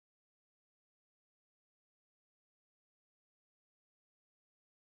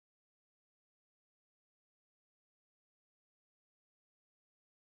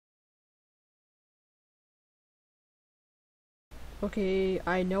Okay,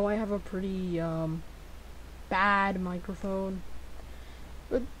 I know I have a pretty, bad microphone.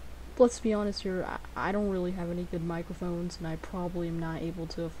 But let's be honest here, I don't really have any good microphones, and I probably am not able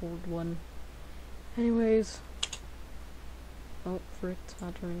to afford one. Anyways. Oh, frick, it's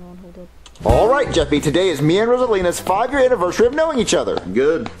not turning on, hold up. Alright, Jeffy, today is me and Rosalina's 5-year anniversary of knowing each other.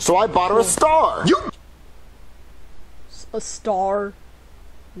 Good. So I bought her a star. A star?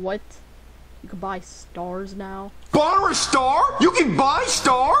 What? You can buy stars now? Bought her a star? You can buy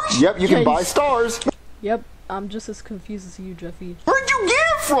stars? Yep, you can buy stars. Yep, I'm just as confused as you, Jeffy. Where'd you get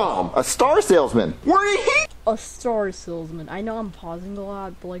it from? A star salesman. Where did he? A star salesman. I know I'm pausing a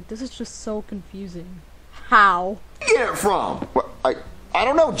lot, but like, this is just so confusing. How? Get it from? What, I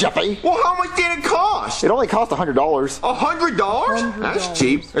don't know, Jeffy. Well, how much did it cost? It only cost $100. $100? That's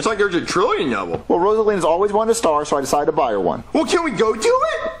cheap. It's like there's a trillion of them. Well, Rosalina's always wanted a star, so I decided to buy her one. Well, can we go to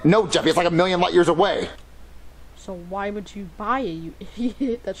it? No, Jeffy, it's like a million light years away. So why would you buy it, you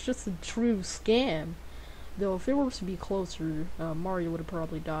idiot? That's just a true scam. Though if it were to be closer, Mario would have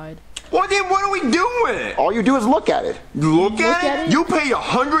probably died. Well, then what do we do with it? All you do is look at it. Look at it? You pay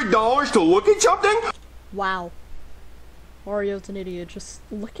 $100 to look at something? Wow. Mario's an idiot. Just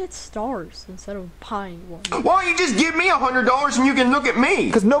look at stars instead of buying one. Why don't you just give me $100 and you can look at me?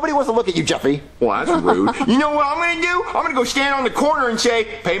 Because nobody wants to look at you, Jeffy. Well, that's rude. You know what I'm going to do? I'm going to go stand on the corner and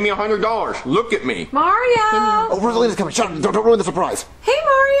say, pay me $100. Look at me. Mario! Oh, Rosalina's coming. Shut up. Don't ruin the surprise. Hey,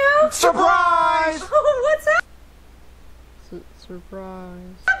 Mario! Surprise! Oh, what's Surprise.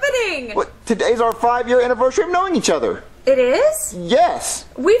 happening? What? Today's our 5-year anniversary of knowing each other. It is? Yes.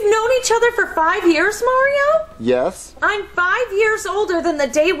 We've known each other for 5 years, Mario? Yes. I'm 5 years older than the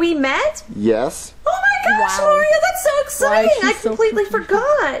day we met? Yes. Oh my gosh, Wow. Mario, that's so exciting! I so completely confused?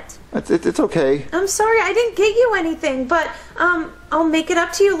 forgot. It's okay. I'm sorry, I didn't get you anything, but, I'll make it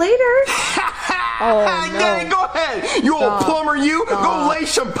up to you later. Oh, no. Daddy, go ahead. You old plumber, you. Stop. Go lay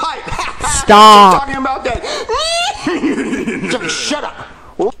some pipe. Stop. Talking about that. Jeffy, shut up.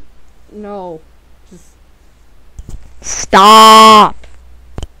 No. Just stop.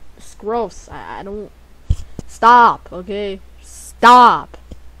 It's gross. I don't. Stop. Okay. Stop.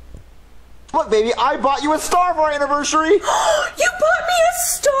 Look, baby, I bought you a star for our anniversary. You bought me a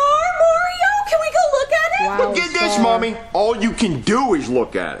star, Mario? Can we go look at it? Wow. Get this, star. Mommy. All you can do is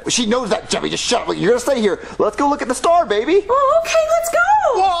look at it. She knows that, Jeffy. Just shut up. Look, you're gonna stay here. Let's go look at the star, baby. Oh, okay, let's go.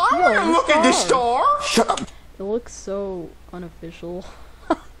 Well, I'm going to look at the star. Shut up. It looks so unofficial.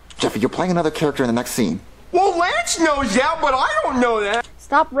 Jeffy, you're playing another character in the next scene. Well, Lance knows that, but I don't know that.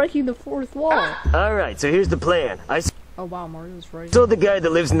 Stop breaking the fourth wall. Alright, so here's the plan. Oh wow, Mario's right. Sold the guy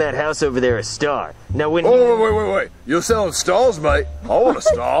that lives in that house over there a star. Now when Oh, wait. You're selling stars, mate? I want a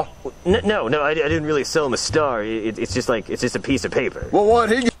star. No, I didn't really sell him a star. It's just a piece of paper. Well,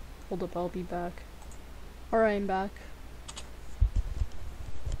 why'd he get... Hold up, I'll be back. Alright, I'm back.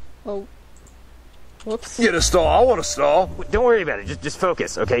 Oh. Whoops. Get a star? I want a star. Don't worry about it. Just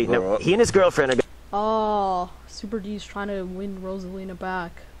focus, okay? Now, Alright. he and his girlfriend are Oh, Super D's trying to win Rosalina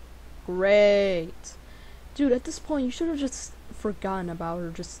back. Great. Dude, at this point, you should have just forgotten about her.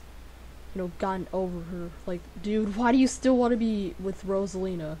 Just, gotten over her. Like, dude, why do you still want to be with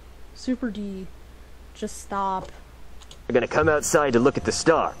Rosalina? Super D, just stop. gonna come outside to look at the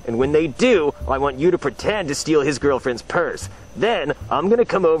star. And when they do, I want you to pretend to steal his girlfriend's purse. Then, I'm gonna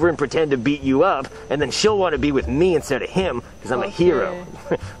come over and pretend to beat you up, and then she'll want to be with me instead of him, because I'm a hero.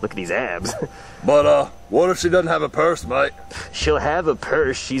 Look at these abs. But, what if she doesn't have a purse, mate? She'll have a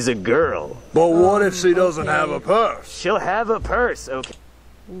purse, she's a girl. But what if she doesn't have a purse? She'll have a purse, okay?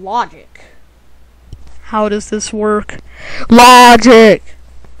 Logic. How does this work? Logic!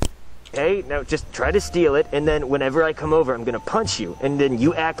 Hey, now just try to steal it, and then whenever I come over, I'm gonna punch you. And then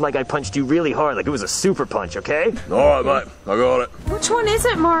you act like I punched you really hard, like it was a super punch, okay? Alright, mate. I got it. Which one is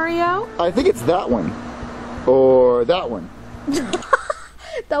it, Mario? I think it's that one. Or that one.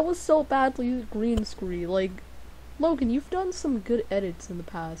 That was so badly green screen. Like, Logan, you've done some good edits in the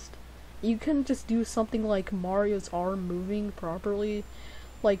past. You can just do something like Mario's arm moving properly.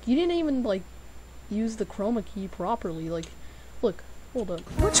 Like, you didn't even, like, use the chroma key properly. Like, look, hold up.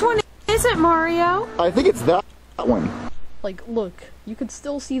 Which one is it, Mario? I think it's that one. Like, look, you can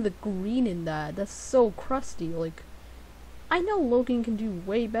still see the green in that. That's so crusty. Like, I know Logan can do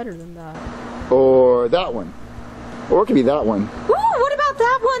way better than that. Or that one. Or it could be that one. Ooh, what about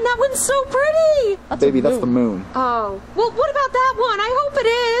that one? That one's so pretty! Baby, that's the moon. Oh, well, what about that one? I hope it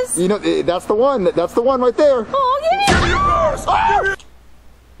is! You know, that's the one. That's the one right there. Oh, yeah!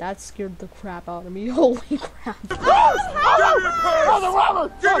 That scared the crap out of me. Holy crap.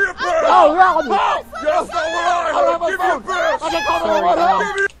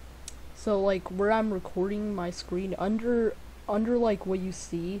 So, like, where I'm recording my screen under under like what you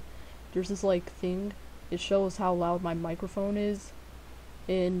see, there's this like thing. It shows how loud my microphone is,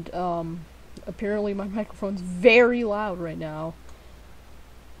 and apparently my microphone's very loud right now.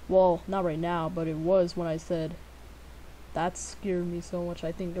 Well, not right now, but it was when I said. That scared me so much.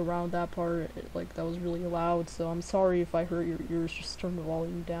 I think around that part, like, that was really loud, so I'm sorry if I hurt your ears. Just turn the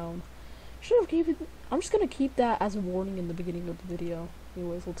volume down. Should have kept it. I'm just gonna keep that as a warning in the beginning of the video.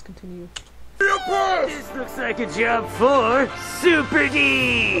 Anyways, let's continue. This looks like a job for Super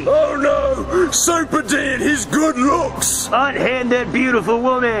D! Oh no! Super D and his good looks! Unhand that beautiful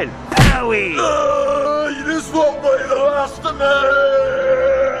woman! Powie! This won't be the last of me!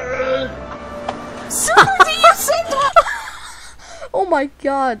 Super D, you saved my... Oh my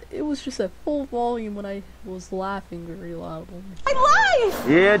god, it was just at full volume when I was laughing very loudly. My life!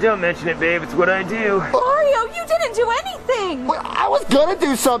 Yeah, don't mention it, babe. It's what I do. Mario, you didn't do anything! Well, I was gonna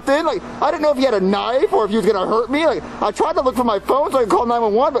do something. Like, I didn't know if he had a knife or if he was gonna hurt me. Like, I tried to look for my phone so I could call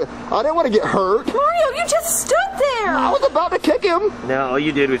 911, but I didn't want to get hurt. Mario, you just stood there! I was about to kick him. No, all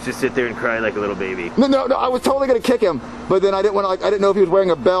you did was just sit there and cry like a little baby. No, I was totally gonna kick him, but then I didn't want to. Like, I didn't know if he was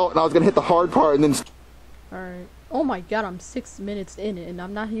wearing a belt, and I was gonna hit the hard part, and then. Alright. Oh my god, I'm 6 minutes in it, and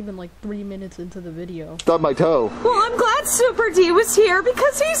I'm not even like 3 minutes into the video. Stubbed my toe. Well, I'm glad Super D was here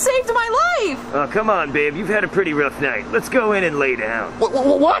because he saved my life! Oh, come on, babe. You've had a pretty rough night. Let's go in and lay down.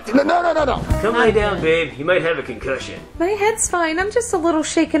 What? No. Come lay down, babe. You might have a concussion. My head's fine, I'm just a little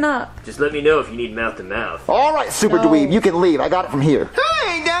shaken up. Just let me know if you need mouth-to-mouth. All right, Super No. Dweeb, you can leave. I got it from here.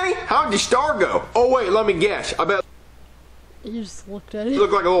 Hey, Daddy, how'd the star go? Oh, wait, let me guess. I bet You just looked at it it.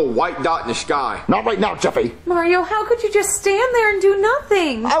 looked like a little white dot in the sky. Not right now, Jeffy. Mario, how could you just stand there and do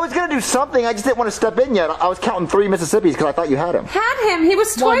nothing? I was gonna do something. I just didn't want to step in yet. I was counting 3 Mississippis because I thought you had him. Had him, he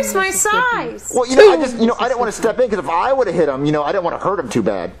was One twice my Mississippi. size. Well, I didn't want to step in because if I would have hit him, I didn't want to hurt him too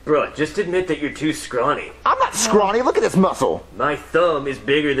bad. Bro, just admit that you're too scrawny. I'm not scrawny. Look at this muscle. My thumb is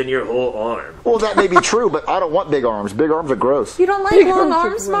bigger than your whole arm. Well, that may be true, but I don't want big arms. Big arms are gross. You don't like Big long arms are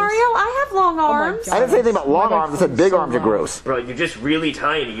arms, gross. Mario? I have long my arms. God. I didn't say anything about long My arms. I said microphone's big so arms are loud. gross. Bro, you're just really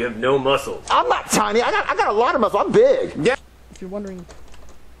tiny. You have no muscles. I'm not tiny. I got a lot of muscle. I'm big. Yeah. If you're wondering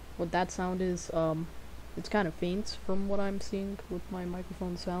what that sound is, it's kind of faint from what I'm seeing with my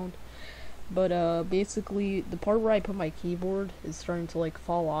microphone sound. But basically, the part where I put my keyboard is starting to like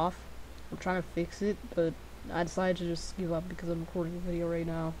fall off. I'm trying to fix it, but I decided to just give up because I'm recording a video right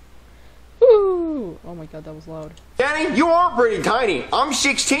now. Woo! Oh my god, that was loud. Daddy, you are pretty tiny. I'm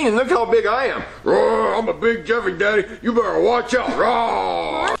 16 and look how big I am. I'm a big Jeffy, Daddy. You better watch out.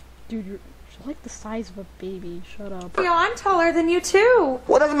 Rawr. Dude, you're like the size of a baby. Shut up. Mario, I'm taller than you too.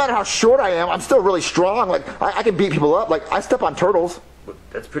 Well, it doesn't matter how short I am. I'm still really strong. Like, I can beat people up. Like, I step on turtles.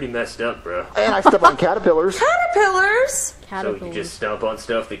 That's pretty messed up, bro. And I step on caterpillars. Caterpillars? So Caterpillar. you just stomp on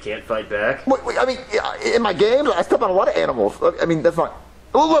stuff that can't fight back? Wait, I mean, in my games, I step on a lot of animals. I mean, that's not...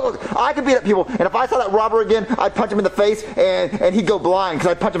 Look, I can beat up people, and if I saw that robber again, I'd punch him in the face, and he'd go blind,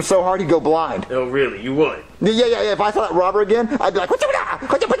 because I'd punch him so hard he'd go blind. Oh, really? You would? Yeah, if I saw that robber again, I'd be like,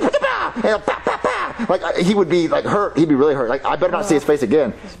 and like, he would be, like, hurt. He'd be really hurt. Like, I better not see his face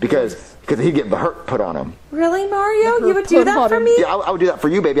again, because he'd get the hurt put on him. Really, Mario? The You would do put that on for him. me? Yeah, I would do that for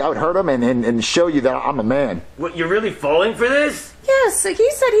you, baby. I would hurt him and show you that I'm a man. What, you're really falling for this? Yes,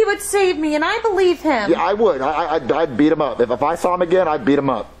 he said he would save me, and I believe him. Yeah, I would. I'd beat him up. If I saw him again, I'd beat him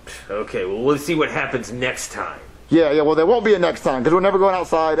up. Okay, well, we'll see what happens next time. Yeah, well, there won't be a next time, because we're never going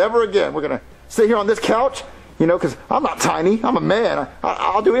outside ever again. We're going to sit here on this couch, because I'm not tiny. I'm a man.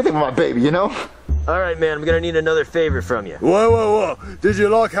 I'll do anything for my baby, Alright, man, I'm gonna need another favor from you. Whoa. Did you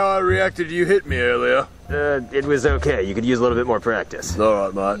like how I reacted to you hit me earlier? It was okay. You could use a little bit more practice.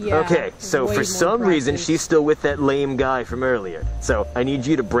 Alright, mate. Yeah, Okay, so way for more some reason, practice. she's still with that lame guy from earlier. So I need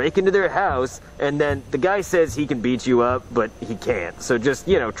you to break into their house, and then the guy says he can beat you up, but he can't. So just,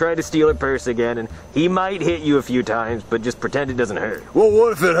 try to steal her purse again, and he might hit you a few times, but just pretend it doesn't hurt. Well,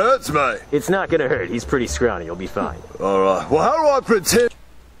 what if it hurts me? It's not gonna hurt. He's pretty scrawny. You'll be fine. Alright. Well, how do I pretend?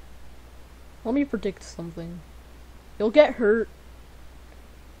 Let me predict something. You'll get hurt,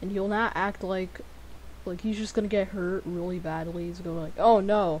 and you'll not act like he's just gonna get hurt really badly. He's gonna be like, oh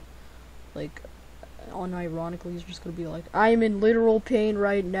no. Like, unironically, he's just gonna be like, I'm in literal pain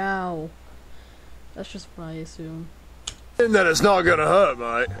right now. That's just what I assume. That it's not gonna hurt,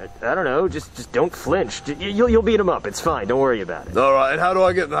 mate. I don't know. Just don't flinch. You'll beat him up. It's fine. Don't worry about it. Alright, and how do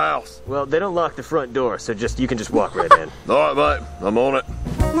I get in the house? Well, they don't lock the front door, so you can just walk right in. Alright, mate. I'm on it.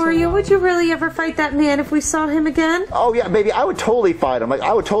 Mario, would you really ever fight that man if we saw him again? Oh, yeah, baby, I would totally fight him. Like,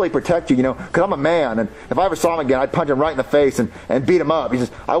 I would totally protect you, because I'm a man, and if I ever saw him again, I'd punch him right in the face and beat him up. He says,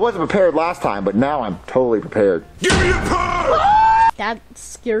 I wasn't prepared last time, but now I'm totally prepared. Give me the purse! That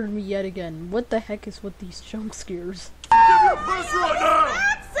scared me yet again. What the heck is with these jump scares? Give me Purse right now!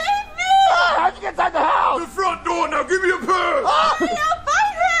 Dad, save me! How'd you get inside the house? The front door now, give me your purse! Mario,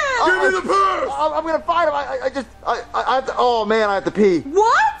 fight him! Give me the purse! I'm gonna fight him. I have to. Oh man, I have to pee.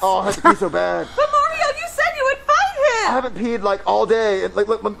 What? Oh, I have to pee so bad. But Mario, you said you would fight I him! haven't peed like all day. Like,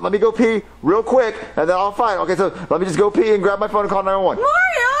 look, let me go pee real quick, and then I'll fight. Okay, so let me just go pee and grab my phone and call 911.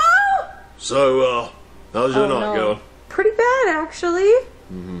 Mario! So, how's your Oh, night no. going? Pretty bad, actually.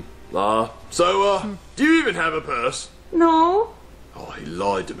 Do you even have a purse? No. Oh, he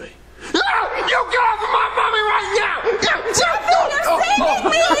lied to me. You get off of my mommy right now! Jeffy, you're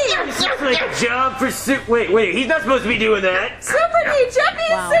saving me! It's like a job pursuit. Wait, he's not supposed to be doing that. Super D, Jeffy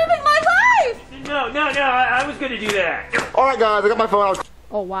Wow. is saving my life! No, I was gonna do that. All right, guys, I got my phone. I was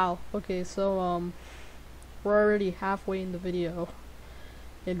Oh wow. Okay, so we're already halfway in the video,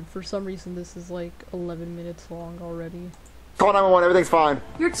 and for some reason this is like 11 minutes long already. call 911. Everything's fine.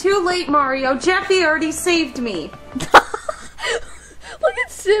 You're too late, Mario. Jeffy already saved me. Look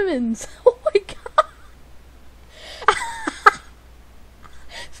at Simmons. Oh my god.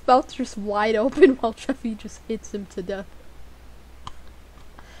 His mouth's just wide open while Jeffy just hits him to death.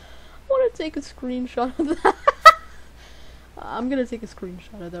 I want to take a screenshot of that. I'm gonna take a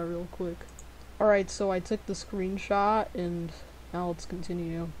screenshot of that real quick. Alright, so I took the screenshot, and now let's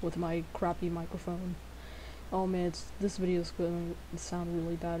continue with my crappy microphone. Oh man, this video is going to sound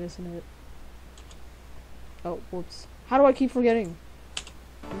really bad, isn't it? Oh, whoops. How do I keep forgetting?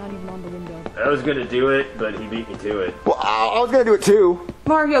 I'm not even on the window. I was gonna do it, but he beat me to it. Well, I was gonna do it too.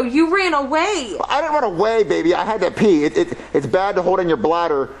 Mario, you ran away. I didn't run away, baby. I had to pee. It's bad to hold in your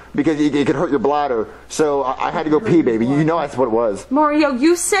bladder because it could hurt your bladder. So I had to go pee, baby. You know that's what it was. Mario,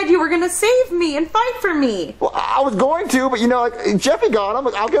 you said you were gonna save me and fight for me. Well, I was going to, but you know, like, Jeffy got him.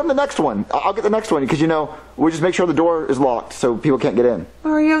 I'll give him the next one. I'll get the next one because you know we just make sure the door is locked so people can't get in.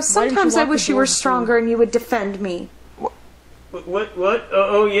 Mario, sometimes I lock the wish you door were before? stronger and you would defend me. What?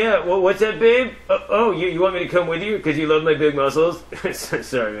 Oh, yeah. What's that, babe? You want me to come with you because you love my big muscles?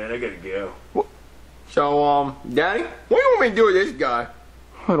 Sorry, man. I gotta go. So, Daddy, what do you want me to do with this guy?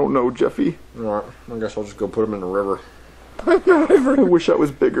 I don't know, Jeffy. Alright, I guess I'll just go put him in the river. I wish I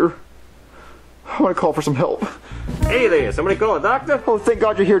was bigger. I want to call for some help. Hey there. Somebody call a doctor? Oh, thank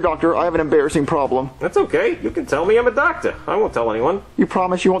God you're here, doctor. I have an embarrassing problem. That's okay. You can tell me I'm a doctor. I won't tell anyone. You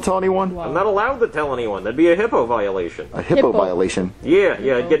promise you won't tell anyone? Wow. I'm not allowed to tell anyone. That'd be a HIPAA violation. A hippo Hippo. violation. Yeah,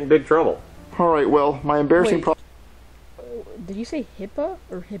 I'd get in big trouble. All right, well, my embarrassing Wait. Did you say hippo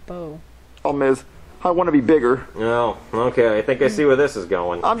or hippo? problem is I want to be bigger. Oh, okay. I think I see where this is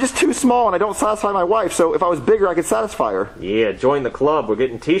going. I'm just too small and I don't satisfy my wife, so if I was bigger, I could satisfy her. Yeah, join the club. We're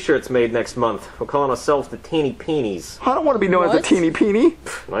getting t-shirts made next month. We're calling ourselves the Teeny Peenies. I don't want to be known as a What? teeny peeny.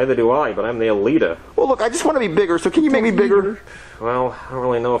 Neither do I, but I'm their leader. Well, look, I just want to be bigger, so can you make me bigger? Well, I don't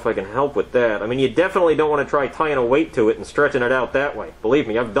really know if I can help with that. I mean, you definitely don't want to try tying a weight to it and stretching it out that way. Believe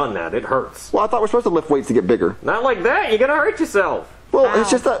me, I've done that. It hurts. Well, I thought we're supposed to lift weights to get bigger. Not like that. You're gonna hurt yourself. Well, Ow.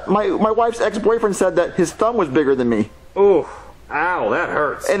 it's just that my wife's ex-boyfriend said that his thumb was bigger than me. Ooh, ow, that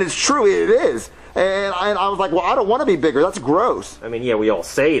hurts. And it's true, it is. And I was like, well, I don't want to be bigger. That's gross. I mean, yeah, we all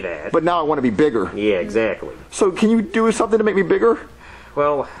say that. But now I want to be bigger. Yeah, exactly. So can you do something to make me bigger?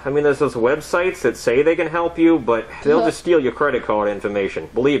 Well, I mean, there's those websites that say they can help you, but they'll just steal your credit card information.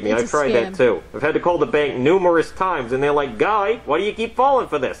 Believe me, It's I've a tried that scam. too. I've had to call the bank numerous times, and they're like, Guy, why do you keep falling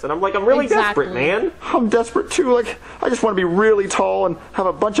for this? And I'm like, I'm really Exactly. desperate, man. I'm desperate too. Like, I just want to be really tall and have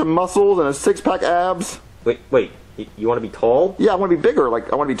a bunch of muscles and a six-pack abs. Wait, you want to be tall? Yeah, I want to be bigger.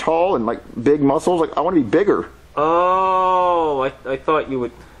 Like, I want to be tall and, like, big muscles. Like, I want to be bigger. Oh, I thought you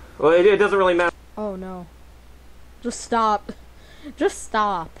would... Well, it doesn't really matter. Oh no. Just stop. Just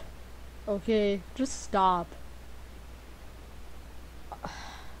stop. Okay, just stop.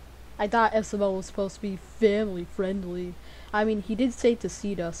 I thought SML was supposed to be family friendly. I mean, he did say to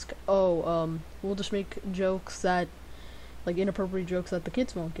Seadusk, oh, we'll just make jokes that, like, inappropriate jokes that the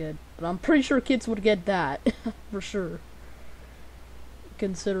kids won't get. But I'm pretty sure kids would get that, for sure.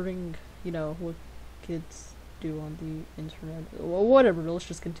 Considering, you know, what kids do on the internet. Well, whatever, let's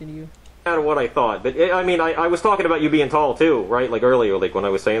just continue. Matter what I thought, but I mean, I was talking about you being tall too, right? Like earlier, like when I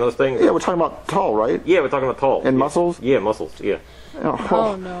was saying those things. Yeah, we're talking about tall, right? Yeah, we're talking about tall. And Yeah. muscles? Yeah, muscles. Yeah. Oh,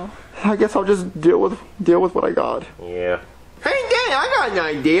 Oh no. I guess I'll just deal with what I got. Yeah. Hey, Dad, I got an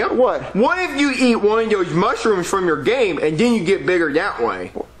idea. What? What if you eat one of those mushrooms from your game and then you get bigger that way?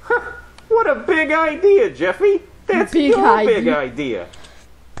 What a big idea, Jeffy. That's Big your big idea. idea.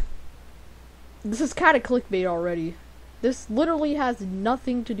 This is kind of clickbait already. This literally has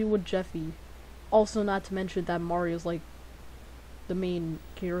nothing to do with Jeffy. Also, not to mention that Mario's like the main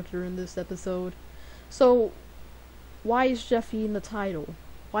character in this episode. So, why is Jeffy in the title?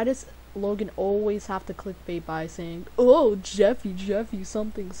 Why does Logan always have to clickbait by saying, "Oh, Jeffy,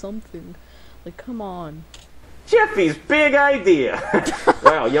 something, something." Like, come on. Jeffy's big idea.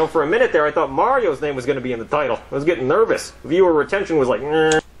 Wow, you know, for a minute there, I thought Mario's name was going to be in the title. I was getting nervous. Viewer retention was like,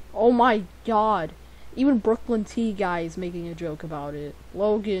 Oh my god. Even Brooklyn Tea Guy is making a joke about it.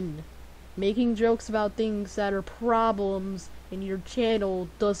 Logan, making jokes about things that are problems in your channel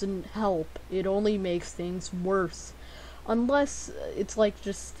doesn't help. It only makes things worse. Unless it's like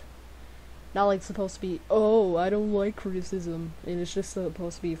just not like supposed to be, oh, I don't like criticism, and it's just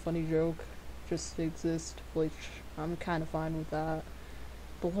supposed to be a funny joke. Just to exist, which I'm kind of fine with that.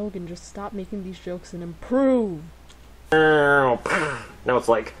 But Logan, just stop making these jokes and improve. now it's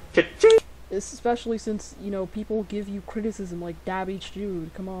like, cha-ching. Especially since, you know, people give you criticism like Dab Each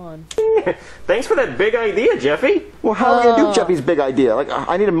Dude. Come on. Thanks for that big idea, Jeffy. Well, how are we gonna do Jeffy's big idea? Like,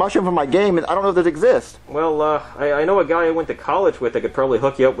 I need a mushroom for my game, and I don't know if those exist. Well, I know a guy I went to college with that could probably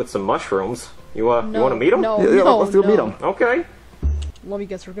hook you up with some mushrooms. You want to meet him? No, Yeah, no, let's go no. meet him. Okay. Let me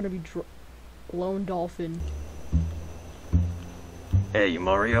guess, we're gonna be Lone Dolphin. Hey,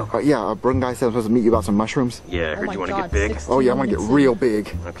 Mario. Yeah, Brun guy said I'm supposed to meet you about some mushrooms. Yeah, I Oh heard my you want to God, get big. 16 Oh yeah, I want to get minutes real in.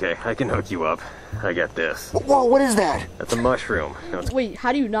 big. Okay, I can hook you up. I got this. Whoa, what is that? That's a mushroom. No, it's Wait,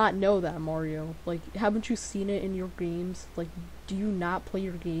 how do you not know that, Mario? Like, haven't you seen it in your games? Like, do you not play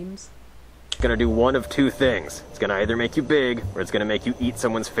your games? gonna do one of two things. It's gonna either make you big, or it's gonna make you eat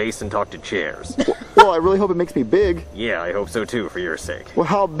someone's face and talk to chairs. Well, I really hope it makes me big. Yeah, I hope so too, for your sake. Well,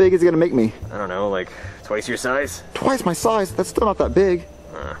 how big is it gonna make me? I don't know, like twice your size? Twice my size? That's still not that big.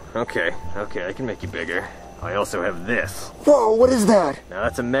 Okay, I can make you bigger. I also have this. Whoa, what is that? Now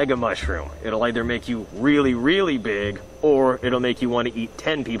that's a mega mushroom. It'll either make you really, really big, or it'll make you want to eat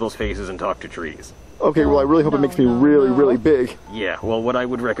 10 people's faces and talk to trees. Okay, well, I really hope it makes me really big. Yeah, well, what I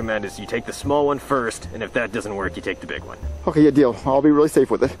would recommend is you take the small one first, and if that doesn't work, you take the big one. Okay, yeah, deal. I'll be really safe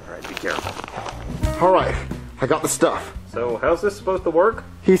with it. Alright, be careful. Alright, I got the stuff. So, how's this supposed to work?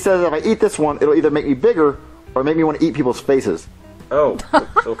 He says if I eat this one, it'll either make me bigger, or make me want to eat people's faces. Oh,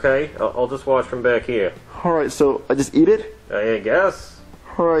 okay. I'll just watch from back here. Alright, so I just eat it? I guess.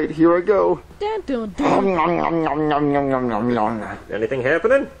 Alright, here I go. Dun, dun, dun. Anything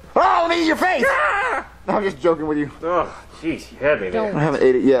happening? Oh, let me eat your face! Ah! I'm just joking with you. Oh, jeez, you had me there. Don't. I haven't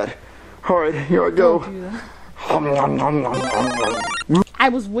ate it yet. Alright, here I go. Don't do that. I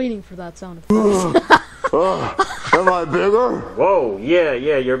was waiting for that sound effect. Am I bigger? Whoa, yeah,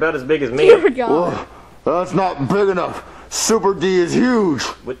 you're about as big as me. Dear God. That's not big enough. Super D is huge.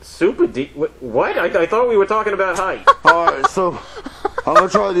 What, Super D? What? I thought we were talking about height. Alright, so I'm gonna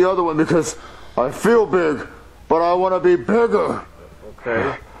try the other one because I feel big, but I want to be bigger.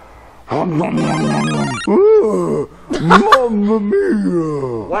 Okay. Ooh, Mamma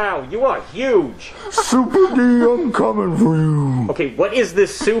mia! Wow, you are huge. Super D, I'm coming for you. Okay, what is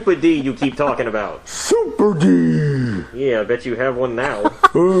this Super D you keep talking about? Super D. Yeah, I bet you have one now.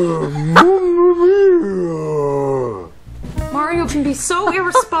 Mamma mia! Mario can be so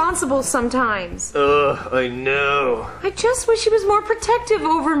irresponsible sometimes. I know. I just wish he was more protective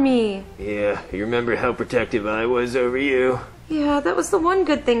over me. Yeah, you remember how protective I was over you? Yeah, that was the one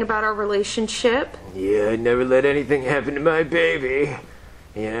good thing about our relationship. Yeah, I'd never let anything happen to my baby.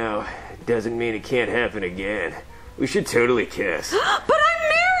 You know, it doesn't mean it can't happen again. We should totally kiss. But I'm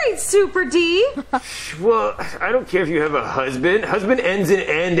married, Super D! Well, I don't care if you have a husband. Husband ends in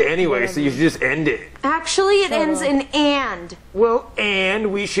end anyway, so you should just end it. Actually, it ends in and. Well,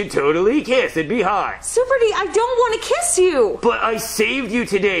 and we should totally kiss. It'd be hot. Super D, I don't want to kiss you! But I saved you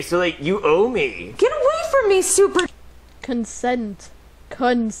today, so like, you owe me. Get away from me, Super Consent.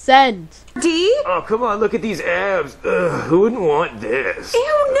 D! Oh, come on, look at these abs. Ugh, who wouldn't want this?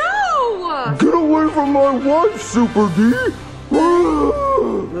 Ew, no! Get away from my wife, Super D.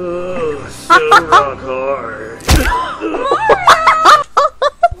 Ugh, so rock hard.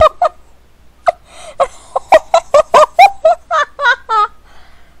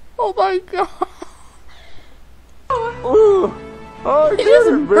 Oh my God. I He did just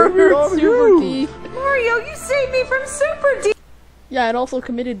it, baby. murdered I'm Super you. D. Mario, you saved me from Super D! Yeah, it also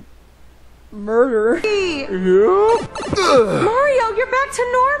committed murder. Yeah? Mario, you're back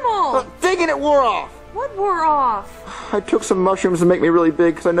to normal! Thinking it wore off. What wore off? I took some mushrooms to make me really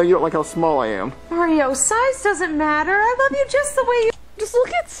big because I know you don't like how small I am. Mario, size doesn't matter. I love you just the way you. Just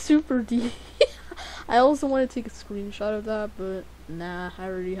look at Super D. I also want to take a screenshot of that, but nah, I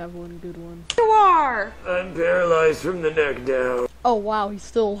already have one good one. are. I'm paralyzed from the neck down. Oh wow, he's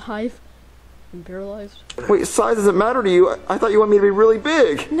still alive and paralyzed. Wait, size doesn't matter to you. I thought you wanted me to be really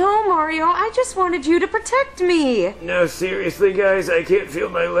big. No, Mario, I just wanted you to protect me. No, seriously, guys, I can't feel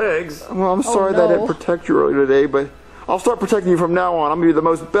my legs. Well, I'm sorry that I no. didn't protect you earlier today, but I'll start protecting you from now on. I'm gonna be the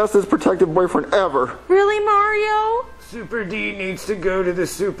most bestest protective boyfriend ever. Really, Mario? Super D needs to go to the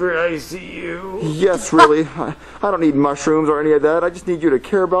Super ICU. Yes, really. I don't need mushrooms or any of that. I just need you to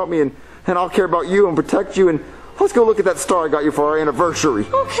care about me, and I'll care about you and protect you. And let's go look at that star I got you for our anniversary.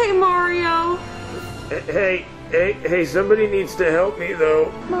 Okay, Mario. Hey, somebody needs to help me,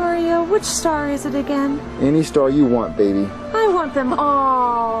 though. Mario, which star is it again? Any star you want, baby. I want them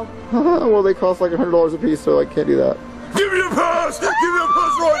all. Well, they cost like $100 a piece, so I can't do that. Give me a pass! Give me a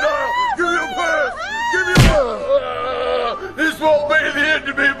pass right now! Give me a pass! Give me a pass! This won't be the end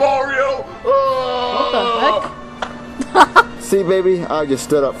of me, Mario! What the heck? See, baby, I just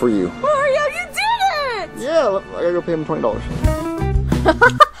stood up for you. Mario, you did it! Yeah, I gotta go pay him $20.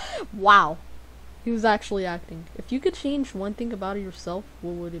 Wow. He was actually acting. If you could change one thing about yourself,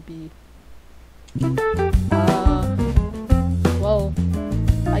 what would it be? Well,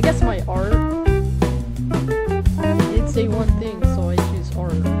 I guess my art. I did say one thing, so I choose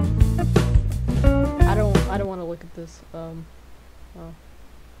art. I don't want to look at this. Oh.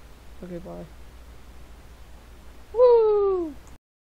 Okay, bye.